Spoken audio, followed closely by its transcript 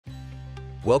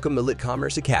Welcome to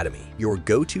LitCommerce Academy, your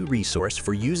go-to resource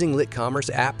for using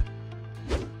LitCommerce app.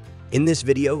 In this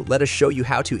video, let us show you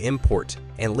how to import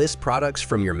and list products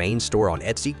from your main store on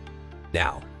Etsy.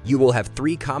 Now, you will have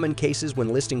 3 common cases when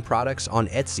listing products on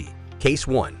Etsy. Case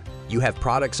 1, you have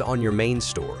products on your main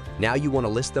store. Now you want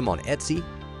to list them on Etsy.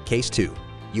 Case 2,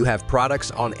 you have products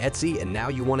on Etsy and now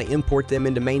you want to import them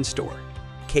into main store.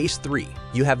 Case 3,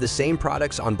 you have the same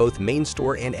products on both main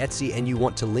store and Etsy and you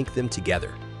want to link them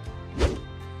together.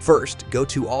 First, go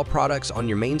to All Products on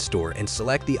your main store and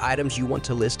select the items you want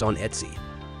to list on Etsy.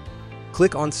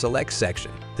 Click on Select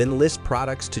section, then list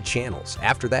products to channels.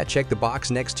 After that, check the box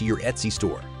next to your Etsy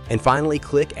store. And finally,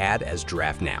 click Add as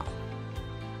Draft Now.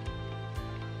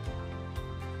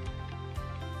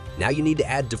 Now you need to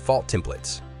add default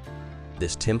templates.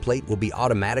 This template will be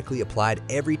automatically applied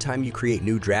every time you create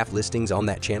new draft listings on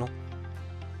that channel.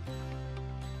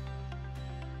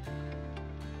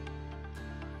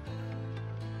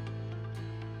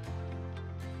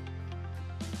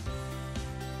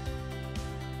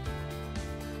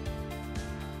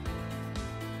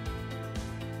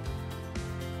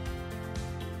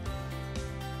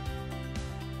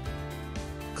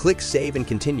 Click Save and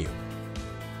Continue.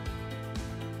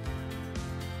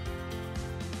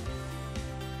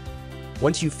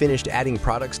 Once you've finished adding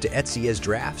products to Etsy as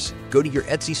drafts, go to your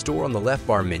Etsy store on the left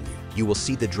bar menu. You will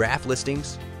see the draft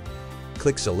listings.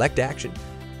 Click Select Action,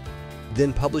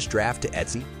 then Publish Draft to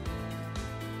Etsy.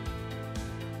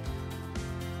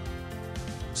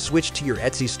 Switch to your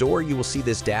Etsy store. You will see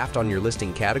this draft on your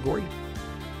listing category.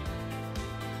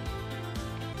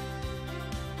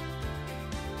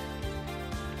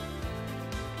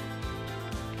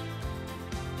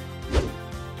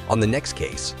 On the next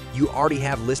case, you already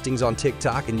have listings on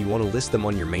TikTok and you want to list them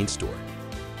on your main store.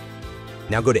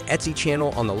 Now go to Etsy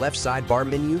channel on the left side bar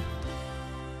menu.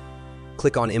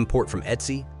 Click on Import from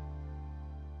Etsy.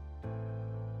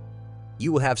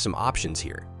 You will have some options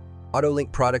here.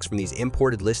 Auto-link products from these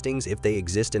imported listings if they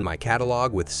exist in my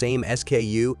catalog with same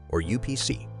SKU or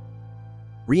UPC.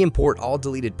 Re-import all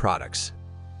deleted products.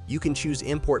 You can choose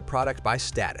import product by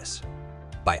status,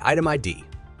 by item ID,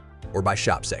 or by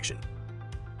shop section.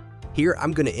 Here,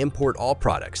 I'm going to import all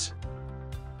products.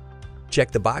 Check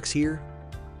the box here,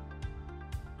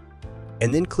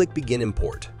 and then click Begin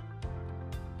Import.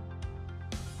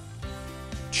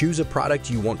 Choose a product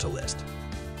you want to list.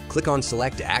 Click on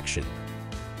Select Action,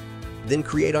 then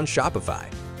Create on Shopify.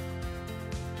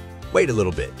 Wait a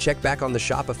little bit, check back on the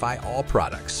Shopify All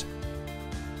Products.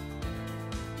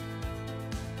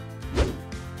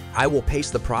 I will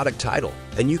paste the product title,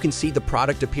 and you can see the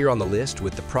product appear on the list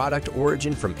with the product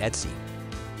origin from Etsy.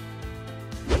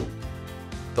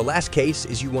 The last case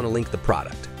is you want to link the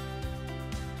product.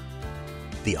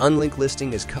 The unlinked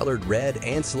listing is colored red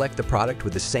and select the product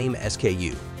with the same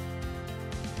SKU.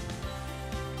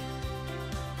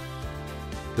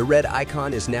 The red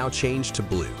icon is now changed to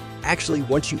blue. Actually,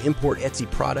 once you import Etsy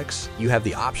products, you have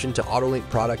the option to auto-link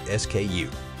product SKU.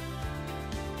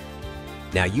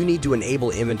 Now you need to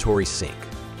enable Inventory Sync.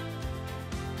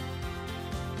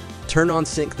 Turn on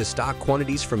Sync the stock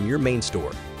quantities from your main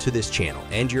store to this channel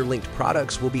and your linked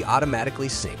products will be automatically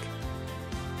synced.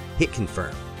 Hit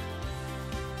Confirm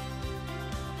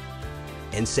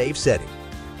and save setting.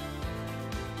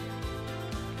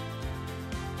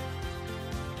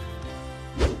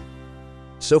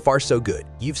 So far so good.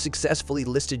 You've successfully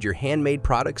listed your handmade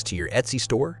products to your Etsy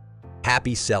store.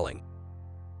 Happy selling!